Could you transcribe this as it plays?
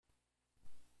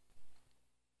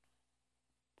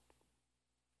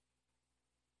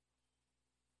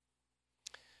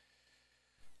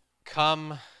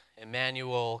Come,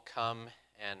 Emmanuel, come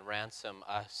and ransom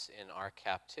us in our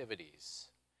captivities.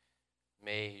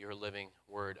 May your living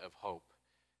word of hope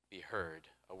be heard,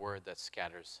 a word that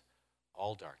scatters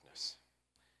all darkness.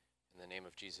 In the name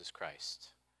of Jesus Christ,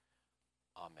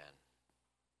 amen.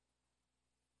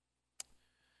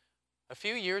 A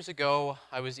few years ago,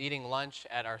 I was eating lunch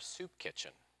at our soup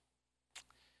kitchen,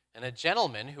 and a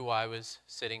gentleman who I was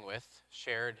sitting with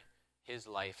shared his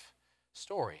life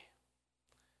story.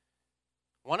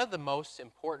 One of the most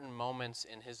important moments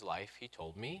in his life, he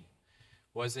told me,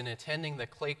 was in attending the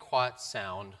Clayoquot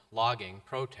Sound logging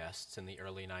protests in the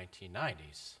early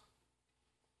 1990s.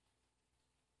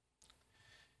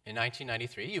 In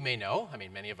 1993, you may know,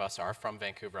 many of us are from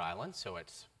Vancouver Island, so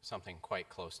it's something quite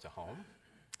close to home.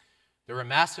 There were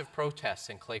massive protests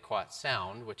in Clayoquot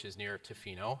Sound, which is near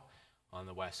Tofino on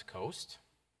the west coast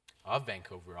of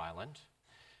Vancouver Island,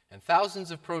 and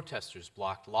thousands of protesters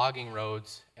blocked logging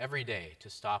roads every day to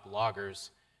stop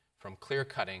loggers from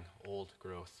clear-cutting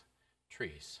old-growth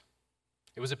trees.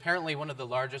 It was apparently one of the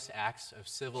largest acts of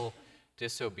civil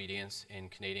disobedience in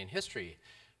Canadian history,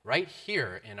 right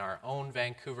here in our own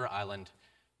Vancouver Island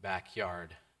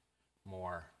backyard,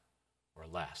 more or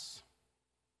less.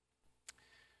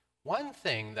 One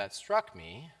thing that struck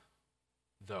me,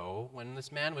 though, when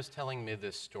this man was telling me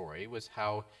this story, was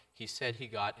how he said he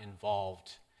got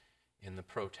involved in the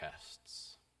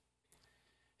protests.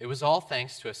 It was all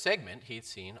thanks to a segment he'd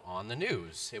seen on the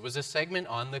news. It was a segment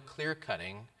on the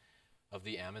clear-cutting of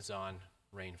the Amazon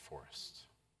rainforest.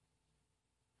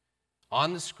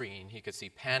 On the screen, he could see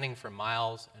panning for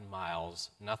miles and miles,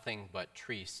 nothing but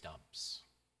tree stumps.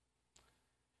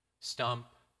 Stump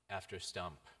after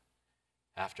stump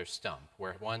after stump,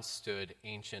 where once stood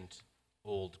ancient,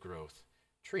 old-growth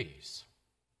trees.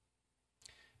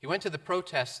 He went to the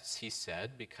protests, he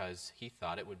said, because he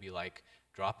thought it would be like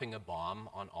dropping a bomb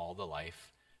on all the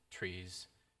life, trees,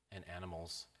 and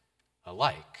animals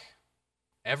alike.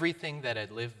 Everything that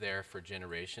had lived there for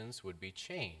generations would be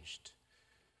changed.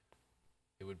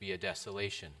 It would be a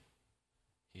desolation,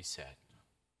 he said.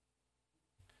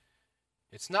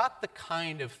 It's not the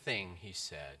kind of thing, he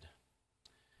said,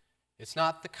 it's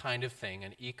not the kind of thing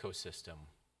an ecosystem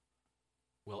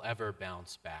will ever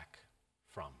bounce back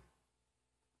from.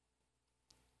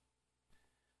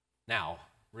 Now,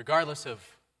 regardless of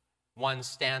one's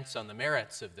stance on the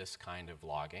merits of this kind of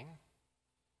logging,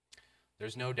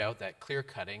 there's no doubt that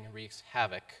clear-cutting wreaks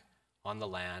havoc on the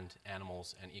land,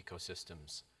 animals, and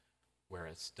ecosystems where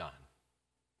it's done.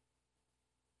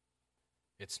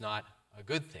 It's not a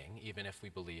good thing, even if we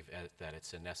believe that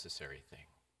it's a necessary thing.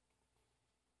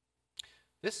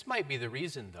 This might be the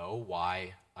reason, though,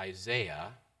 why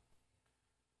Isaiah,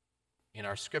 in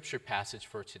our scripture passage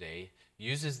for today,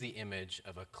 uses the image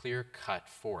of a clear-cut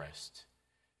forest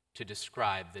to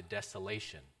describe the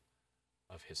desolation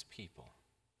of his people.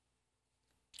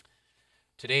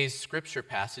 Today's scripture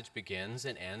passage begins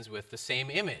and ends with the same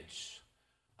image.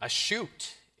 A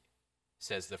shoot,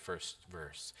 says the first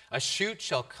verse. A shoot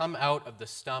shall come out of the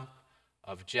stump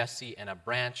of Jesse, and a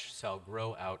branch shall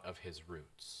grow out of his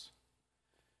roots.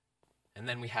 And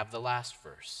then we have the last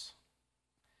verse.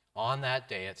 On that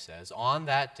day, it says, on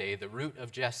that day the root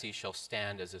of Jesse shall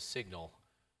stand as a signal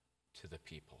to the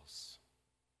peoples.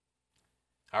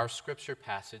 Our scripture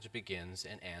passage begins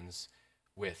and ends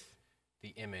with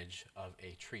the image of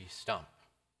a tree stump,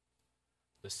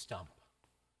 the stump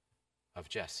of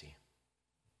Jesse.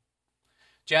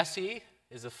 Jesse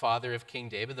is the father of King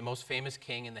David, the most famous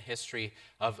king in the history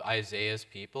of Isaiah's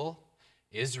people,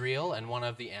 Israel, and one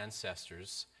of the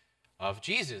ancestors of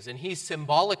Jesus. And he's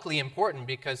symbolically important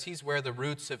because he's where the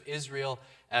roots of Israel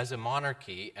as a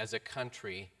monarchy, as a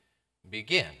country,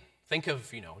 begin. Think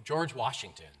of, George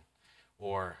Washington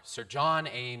or Sir John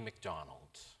A.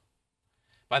 Macdonald.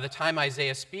 By the time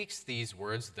Isaiah speaks these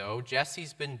words, though,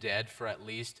 Jesse's been dead for at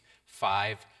least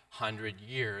 500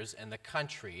 years, and the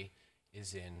country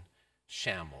is in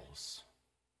shambles.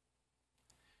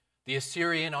 The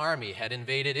Assyrian army had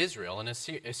invaded Israel, and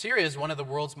Assyria is one of the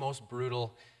world's most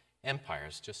brutal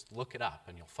empires. Just look it up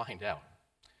and you'll find out.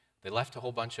 They left a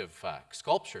whole bunch of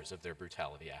sculptures of their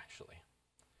brutality, actually.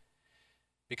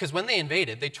 Because when they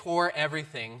invaded, they tore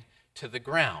everything to the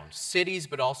ground. Cities,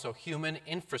 but also human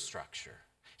infrastructure,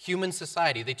 human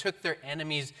society. They took their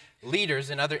enemies' leaders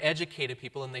and other educated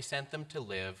people, and they sent them to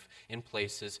live in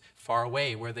places far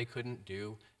away where they couldn't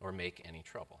do or make any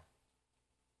trouble.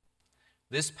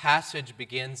 This passage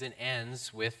begins and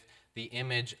ends with the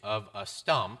image of a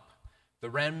stump, the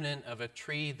remnant of a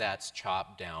tree that's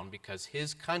chopped down because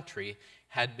his country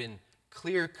had been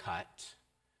clear-cut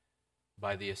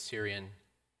by the Assyrian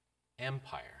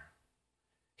Empire.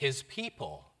 His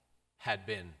people had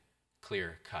been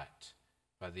clear cut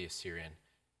by the Assyrian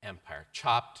Empire,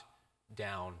 chopped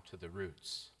down to the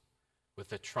roots, with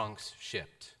the trunks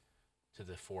shipped to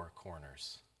the four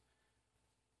corners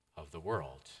of the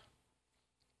world.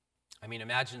 I mean,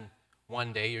 imagine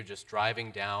one day you're just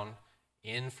driving down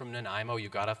in from Nanaimo. You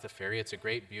got off the ferry. It's a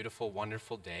great, beautiful,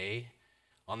 wonderful day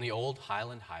on the old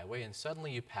Highland Highway, and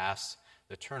suddenly you pass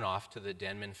the turnoff to the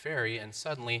Denman Ferry, and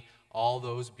suddenly all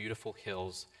those beautiful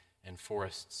hills and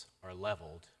forests are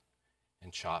leveled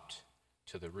and chopped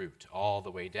to the root all the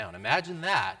way down. Imagine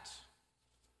that,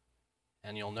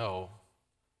 and you'll know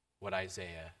what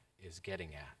Isaiah is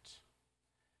getting at.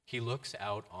 He looks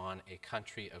out on a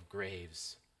country of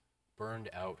graves, burned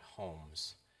out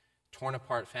homes, torn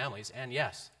apart families, and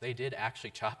yes, they did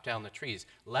actually chop down the trees.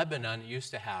 Lebanon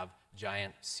used to have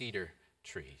giant cedar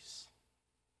trees.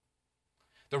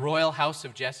 The royal house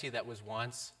of Jesse that was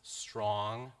once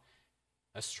strong,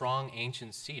 a strong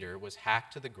ancient cedar, was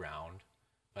hacked to the ground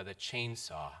by the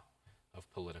chainsaw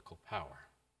of political power.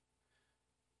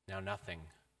 Now nothing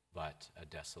but a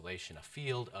desolation, a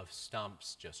field of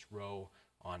stumps, just row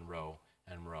on row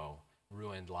and row,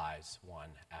 ruined lives one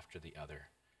after the other,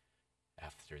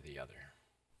 after the other.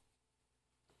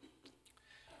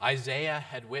 Isaiah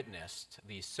had witnessed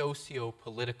the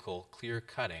socio-political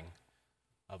clear-cutting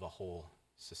of a whole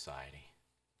society.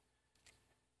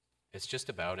 It's just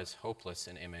about as hopeless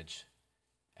an image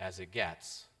as it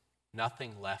gets.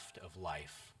 Nothing left of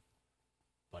life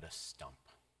but a stump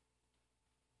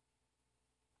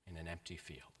in an empty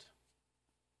field.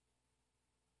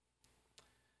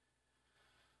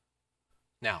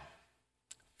 Now,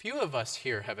 few of us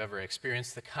here have ever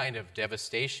experienced the kind of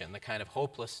devastation, the kind of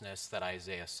hopelessness that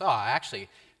Isaiah saw. Actually,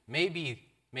 maybe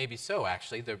so,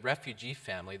 actually. The refugee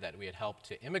family that we had helped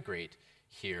to immigrate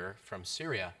here from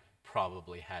Syria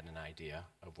probably had an idea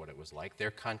of what it was like.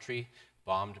 Their country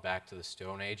bombed back to the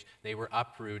Stone Age. They were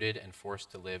uprooted and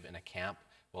forced to live in a camp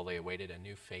while they awaited a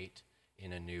new fate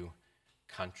in a new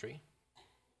country.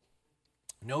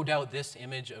 No doubt this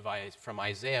image from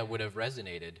Isaiah would have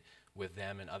resonated with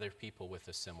them and other people with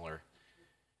a similar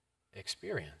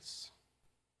experience.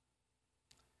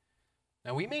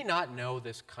 Now, we may not know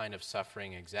this kind of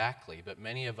suffering exactly, but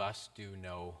many of us do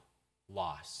know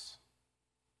loss.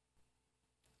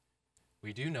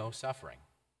 We do know suffering.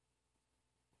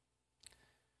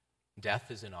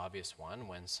 Death is an obvious one,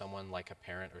 when someone like a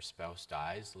parent or spouse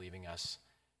dies, leaving us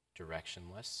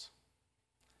directionless.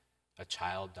 A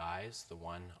child dies, the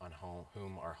one on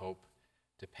whom our hope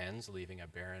depends, leaving a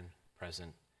barren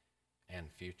present and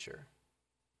future.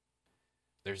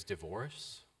 There's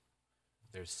divorce.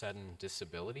 There's sudden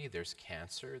disability. There's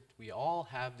cancer. We all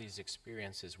have these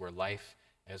experiences where life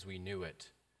as we knew it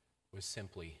was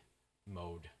simply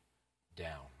mowed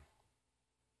down.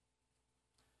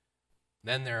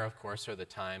 Then there, of course, are the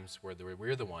times where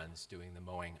we're the ones doing the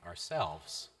mowing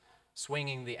ourselves,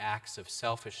 swinging the axe of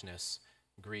selfishness,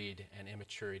 greed, and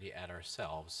immaturity at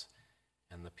ourselves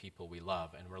and the people we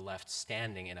love, and we're left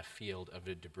standing in a field of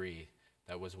debris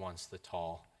that was once the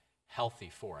tall, healthy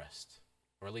forest,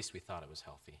 or at least we thought it was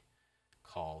healthy,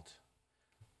 called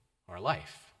our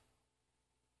life.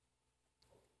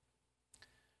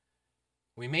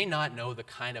 We may not know the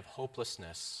kind of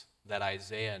hopelessness that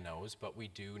Isaiah knows, but we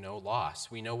do know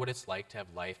loss. We know what it's like to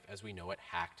have life as we know it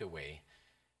hacked away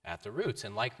at the roots.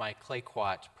 And like my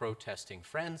Clayoquot protesting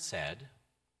friend said,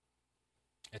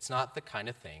 it's not the kind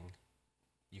of thing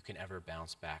you can ever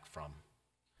bounce back from,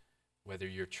 whether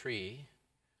you're a tree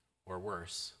or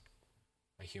worse,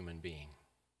 a human being.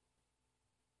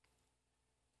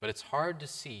 But it's hard to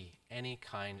see any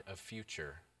kind of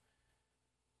future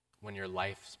when your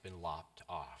life's been lopped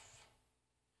off.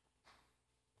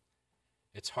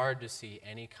 It's hard to see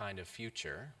any kind of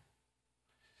future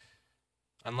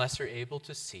unless you're able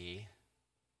to see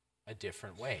a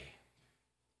different way.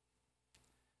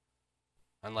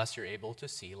 Unless you're able to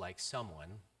see like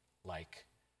someone like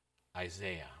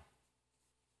Isaiah.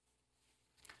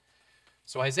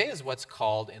 So Isaiah is what's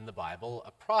called in the Bible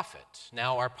a prophet.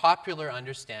 Now, our popular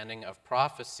understanding of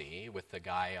prophecy, with the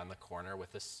guy on the corner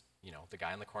with this, the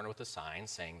guy on the corner with the sign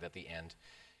saying that the end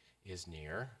is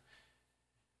near,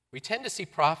 we tend to see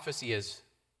prophecy as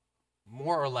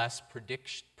more or less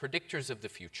predictors of the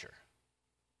future.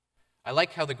 I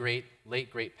like how the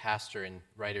late great pastor and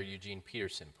writer Eugene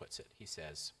Peterson puts it. He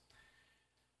says,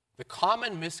 the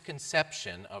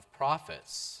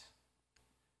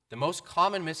most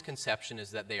common misconception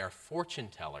is that they are fortune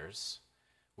tellers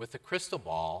with a crystal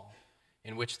ball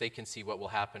in which they can see what will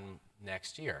happen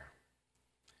next year.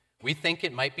 We think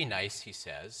it might be nice, he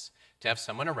says, to have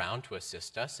someone around to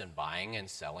assist us in buying and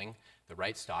selling the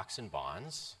right stocks and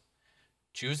bonds.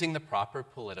 choosing the proper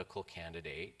political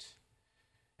candidate,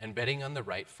 and betting on the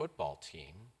right football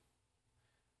team.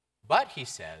 But, he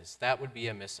says, that would be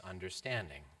a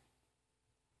misunderstanding.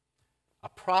 A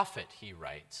prophet, he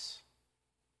writes,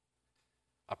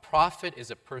 a prophet is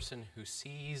a person who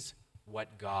sees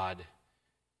what God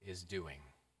is doing.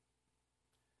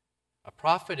 A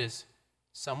prophet is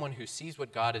someone who sees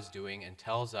what God is doing and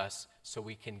tells us so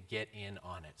we can get in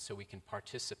on it, so we can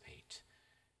participate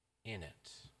in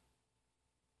it.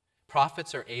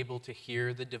 Prophets are able to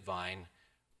hear the divine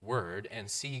word and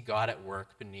see God at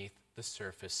work beneath the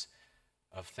surface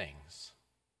of things.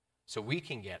 So we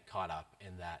can get caught up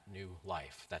in that new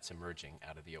life that's emerging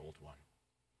out of the old one.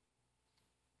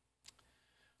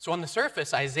 So on the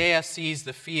surface, Isaiah sees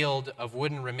the field of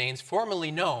wooden remains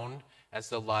formerly known as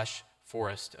the lush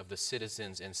forest of the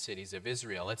citizens and cities of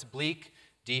Israel. It's bleak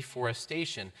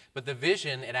deforestation, but the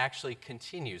vision, it actually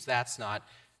continues. That's not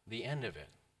the end of it.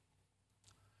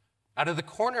 Out of the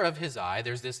corner of his eye,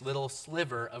 there's this little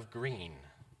sliver of green.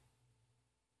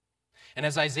 And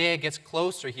as Isaiah gets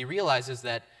closer, he realizes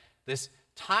that this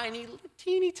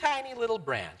teeny tiny little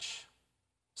branch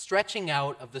stretching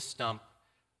out of the stump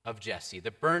of Jesse,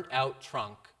 the burnt out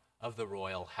trunk of the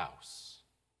royal house.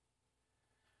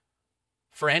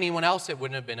 For anyone else, it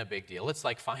wouldn't have been a big deal. It's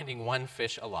like finding one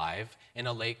fish alive in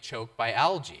a lake choked by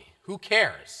algae. Who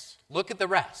cares? Look at the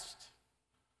rest.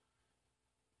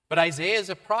 But Isaiah is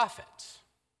a prophet.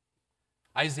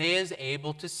 Isaiah is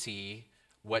able to see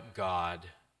what God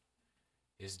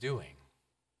is doing.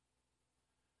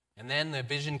 And then the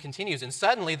vision continues, and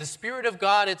suddenly the Spirit of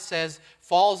God, it says,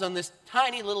 falls on this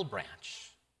tiny little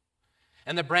branch.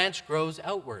 And the branch grows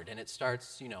outward, and it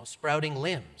starts, sprouting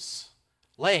limbs,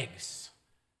 legs,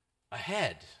 a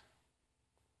head.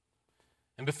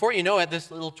 And before you know it,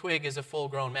 this little twig is a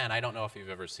full-grown man. I don't know if you've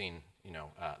ever seen,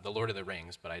 The Lord of the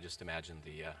Rings, but I just imagine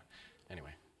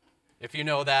anyway. If you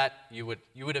know that, you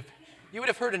would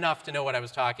have heard enough to know what I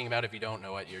was talking about. If you don't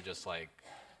know it, you're just like,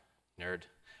 nerd.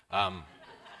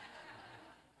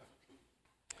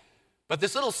 But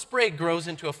this little sprig grows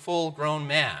into a full-grown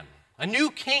man, a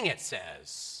new king, it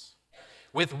says,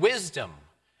 with wisdom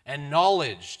and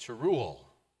knowledge to rule,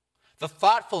 the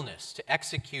thoughtfulness to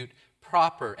execute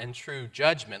proper and true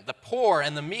judgment. The poor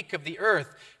and the meek of the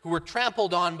earth who were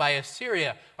trampled on by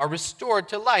Assyria are restored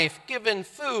to life, given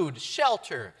food,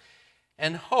 shelter,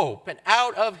 and hope. And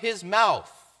out of his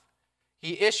mouth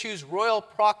he issues royal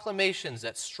proclamations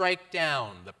that strike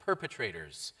down the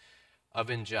perpetrators of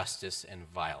injustice and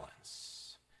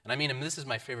violence. And this is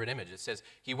my favorite image. It says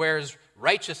he wears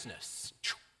righteousness,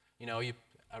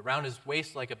 around his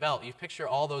waist like a belt. You picture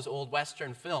all those old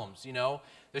Western films,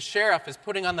 The sheriff is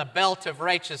putting on the belt of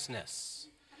righteousness,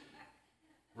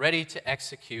 ready to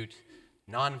execute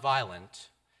nonviolent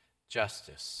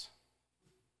justice.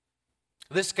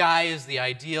 This guy is the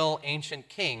ideal ancient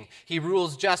king. He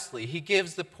rules justly. He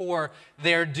gives the poor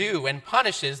their due and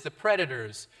punishes the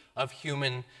predators of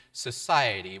human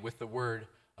society with the word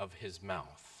of his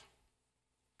mouth.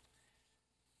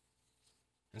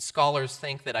 And scholars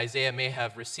think that Isaiah may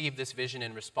have received this vision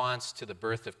in response to the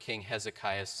birth of King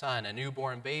Hezekiah's son, a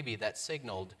newborn baby that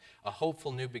signaled a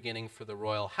hopeful new beginning for the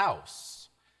royal house.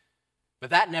 But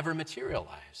that never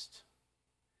materialized.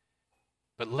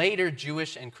 But later,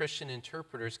 Jewish and Christian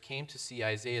interpreters came to see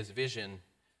Isaiah's vision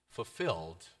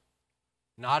fulfilled,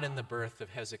 not in the birth of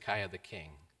Hezekiah the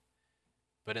king,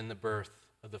 but in the birth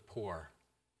of the poor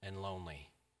and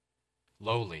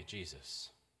lowly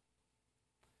Jesus.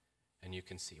 And you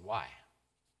can see why.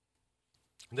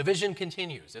 The vision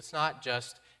continues. It's not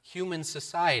just human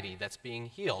society that's being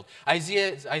healed.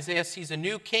 Isaiah sees a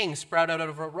new king sprout out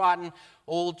of a rotten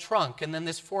old trunk, and then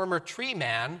this former tree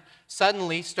man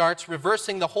suddenly starts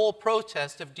reversing the whole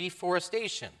protest of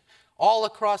deforestation all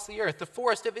across the earth. The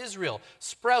forest of Israel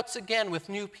sprouts again with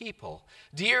new people.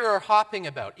 Deer are hopping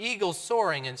about, eagles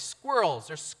soaring, and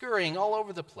squirrels are scurrying all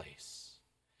over the place.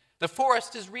 The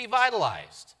forest is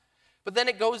revitalized. But then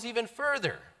it goes even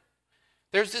further.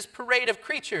 There's this parade of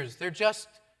creatures. They're just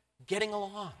getting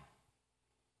along.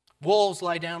 Wolves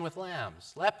lie down with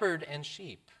lambs, leopard and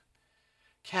sheep,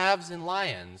 calves and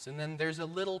lions, and then there's a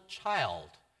little child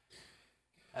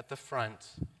at the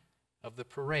front of the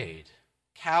parade.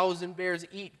 Cows and bears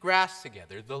eat grass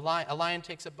together. A lion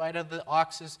takes a bite of the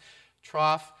ox's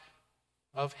trough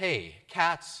of hay.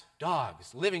 Cats,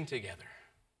 dogs, living together.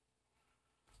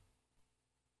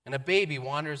 And a baby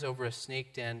wanders over a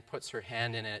snake den, puts her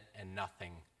hand in it, and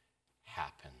nothing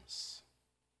happens.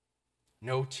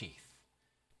 No teeth,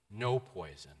 no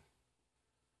poison.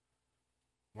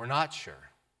 We're not sure,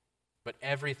 but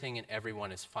everything and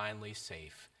everyone is finally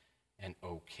safe and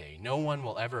okay. No one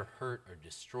will ever hurt or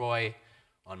destroy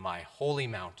on my holy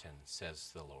mountain,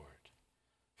 says the Lord.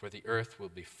 For the earth will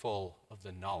be full of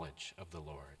the knowledge of the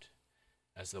Lord,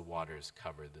 as the waters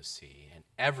cover the sea. And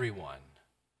everyone,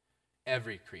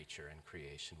 every creature in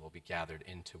creation will be gathered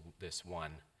into this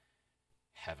one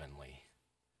heavenly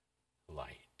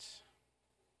light.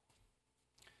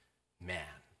 Man,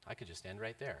 I could just end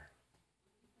right there.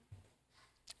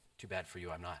 Too bad for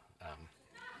you, I'm not.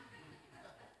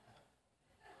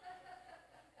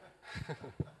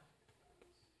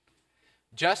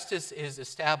 Justice is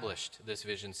established, this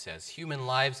vision says. Human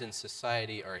lives in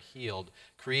society are healed.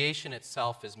 Creation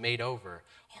itself is made over,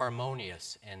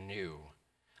 harmonious and new.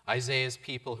 Isaiah's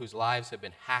people whose lives have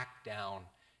been hacked down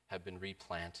have been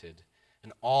replanted.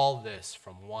 And all this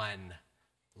from one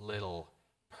little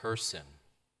person,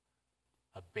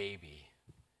 a baby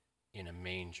in a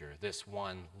manger, this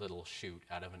one little shoot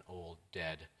out of an old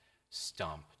dead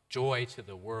stump. Joy to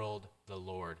the world, the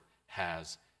Lord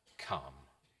has come.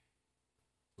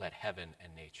 Let heaven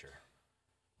and nature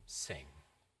sing.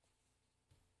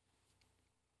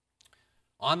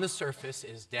 On the surface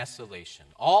is desolation.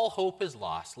 All hope is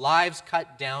lost. Lives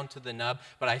cut down to the nub.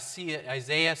 But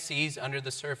Isaiah sees under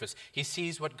the surface. He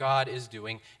sees what God is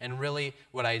doing. And really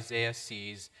what Isaiah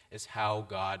sees is how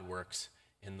God works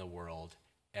in the world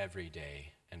every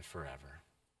day and forever.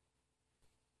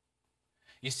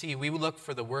 You see, we look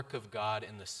for the work of God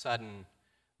in the sudden,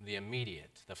 the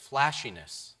immediate, the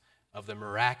flashiness of the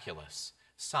miraculous,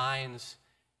 signs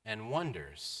and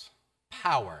wonders,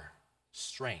 power,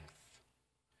 strength,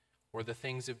 or the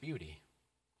things of beauty.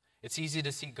 It's easy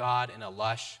to see God in a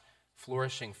lush,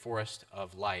 flourishing forest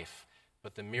of life,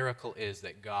 but the miracle is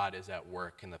that God is at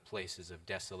work in the places of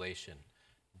desolation,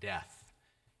 death,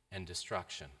 and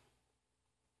destruction.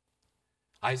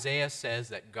 Isaiah says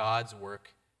that God's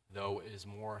work, though, is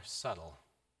more subtle,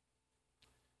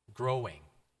 growing,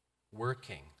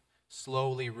 working,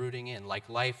 slowly rooting in, like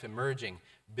life emerging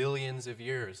billions of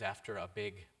years after a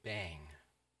big bang.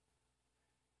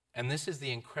 And this is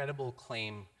the incredible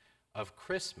claim of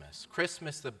Christmas.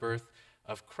 Christmas, the birth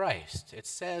of Christ. It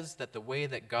says that the way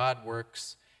that God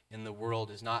works in the world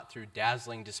is not through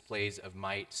dazzling displays of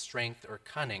might, strength, or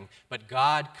cunning, but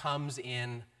God comes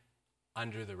in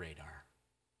under the radar.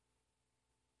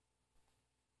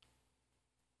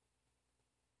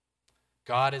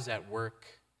 God is at work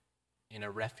in a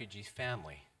refugee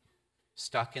family,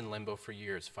 stuck in limbo for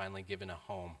years, finally given a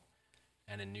home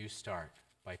and a new start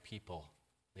by people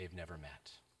they've never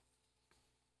met.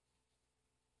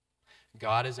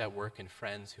 God is at work in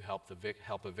friends who help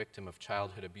a victim of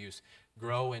childhood abuse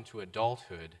grow into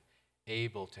adulthood,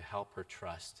 able to help her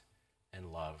trust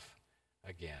and love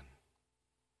again.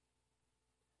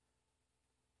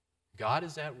 God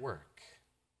is at work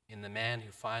in the man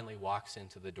who finally walks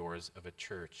into the doors of a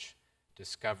church,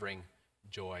 discovering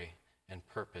joy and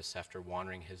purpose after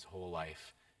wandering his whole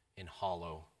life in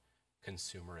hollow,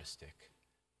 consumeristic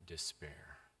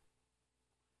despair.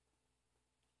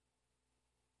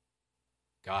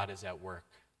 God is at work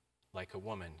like a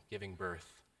woman giving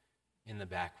birth in the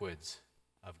backwoods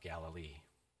of Galilee,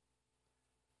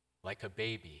 like a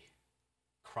baby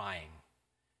crying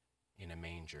in a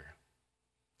manger,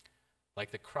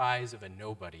 like the cries of a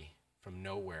nobody from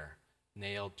nowhere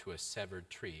nailed to a severed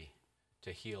tree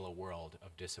to heal a world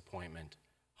of disappointment,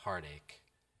 heartache,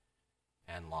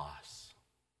 and loss.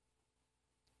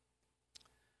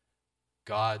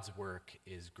 God's work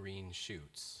is green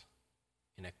shoots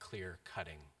in a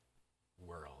clear-cutting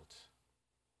world.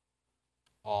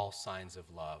 All signs of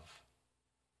love,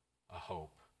 a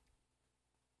hope,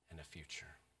 and a future.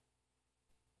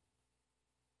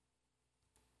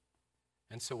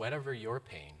 And so whatever your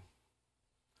pain,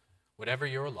 whatever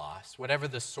your loss, whatever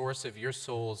the source of your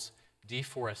soul's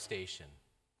deforestation,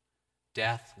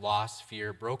 death, loss,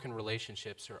 fear, broken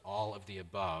relationships, or all of the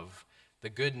above, the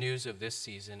good news of this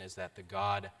season is that the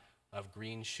God of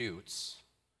green shoots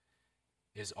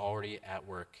is already at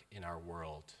work in our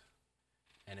world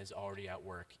and is already at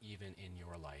work even in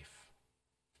your life.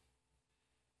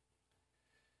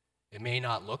 It may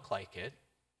not look like it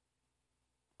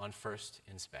on first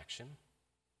inspection,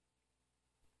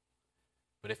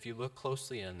 but if you look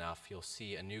closely enough, you'll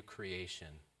see a new creation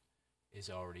is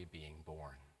already being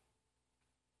born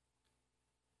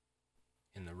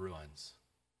in the ruins.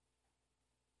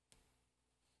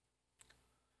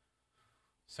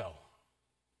 So,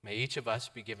 may each of us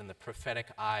be given the prophetic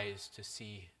eyes to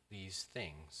see these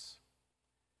things,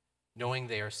 knowing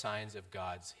they are signs of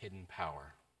God's hidden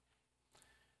power.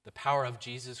 The power of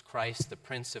Jesus Christ, the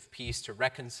Prince of Peace, to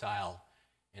reconcile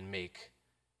and make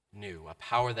new. A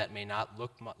power that may not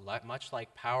look much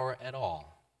like power at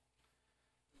all,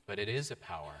 but it is a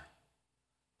power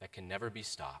that can never be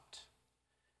stopped,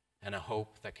 and a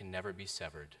hope that can never be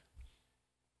severed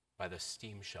by the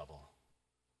steam shovel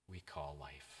we call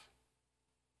life.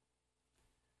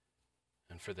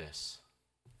 And for this,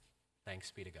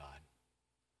 thanks be to God.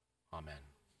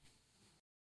 Amen.